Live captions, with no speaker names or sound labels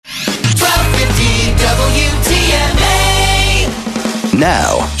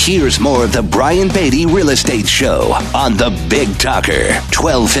Now, here's more of the Brian Beatty Real Estate Show on the Big Talker,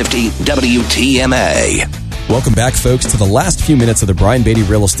 1250 WTMA. Welcome back, folks, to the last few minutes of the Brian Beatty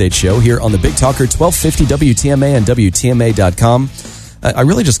Real Estate Show here on the Big Talker, 1250 WTMA and WTMA.com. I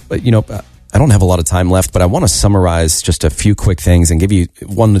really just, I don't have a lot of time left, but I want to summarize just a few quick things and give you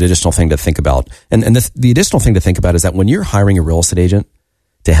one additional thing to think about. And the additional thing to think about is that when you're hiring a real estate agent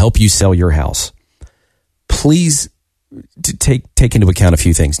to help you sell your house, please take into account a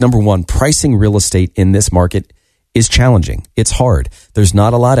few things. Number one, pricing real estate in this market is challenging. It's hard. There's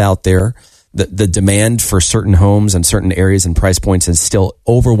not a lot out there. The demand for certain homes and certain areas and price points is still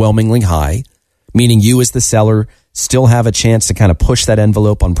overwhelmingly high, meaning you as the seller still have a chance to kind of push that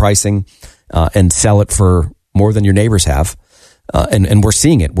envelope on pricing and sell it for more than your neighbors have. And we're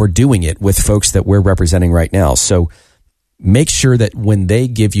seeing it. We're doing it with folks that we're representing right now. So make sure that when they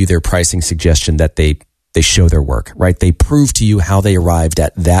give you their pricing suggestion that they show their work, right? They prove to you how they arrived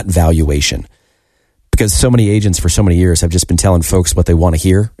at that valuation. Because so many agents for so many years have just been telling folks what they want to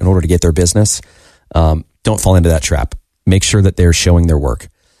hear in order to get their business. Don't fall into that trap. Make sure that they're showing their work.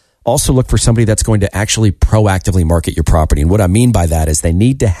 Also look for somebody that's going to actually proactively market your property. And what I mean by that is they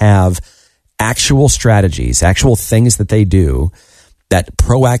need to have actual strategies, actual things that they do that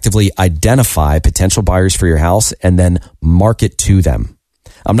proactively identify potential buyers for your house and then market to them.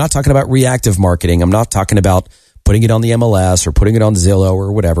 I'm not talking about reactive marketing. I'm not talking about putting it on the MLS or putting it on Zillow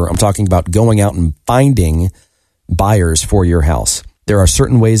or whatever. I'm talking about going out and finding buyers for your house. There are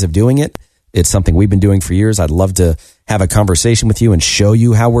certain ways of doing it. It's something we've been doing for years. I'd love to have a conversation with you and show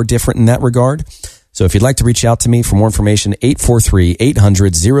you how we're different in that regard. So if you'd like to reach out to me for more information,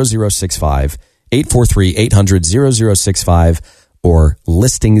 843-800-0065, 843-800-0065, or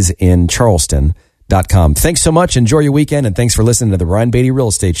listingsincharleston.com. Thanks so much. Enjoy your weekend, and thanks for listening to the Brian Beatty Real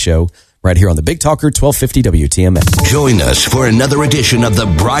Estate Show right here on the Big Talker 1250 WTMA. Join us for another edition of the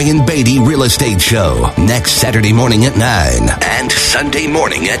Brian Beatty Real Estate Show next Saturday morning at 9 and Sunday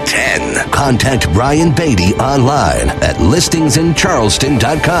morning at 10. Contact Brian Beatty online at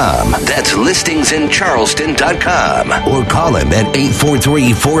listingsincharleston.com. That's listingsincharleston.com. Or call him at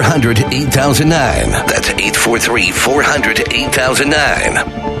 843-400-8009. That's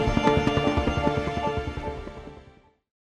 843-400-8009.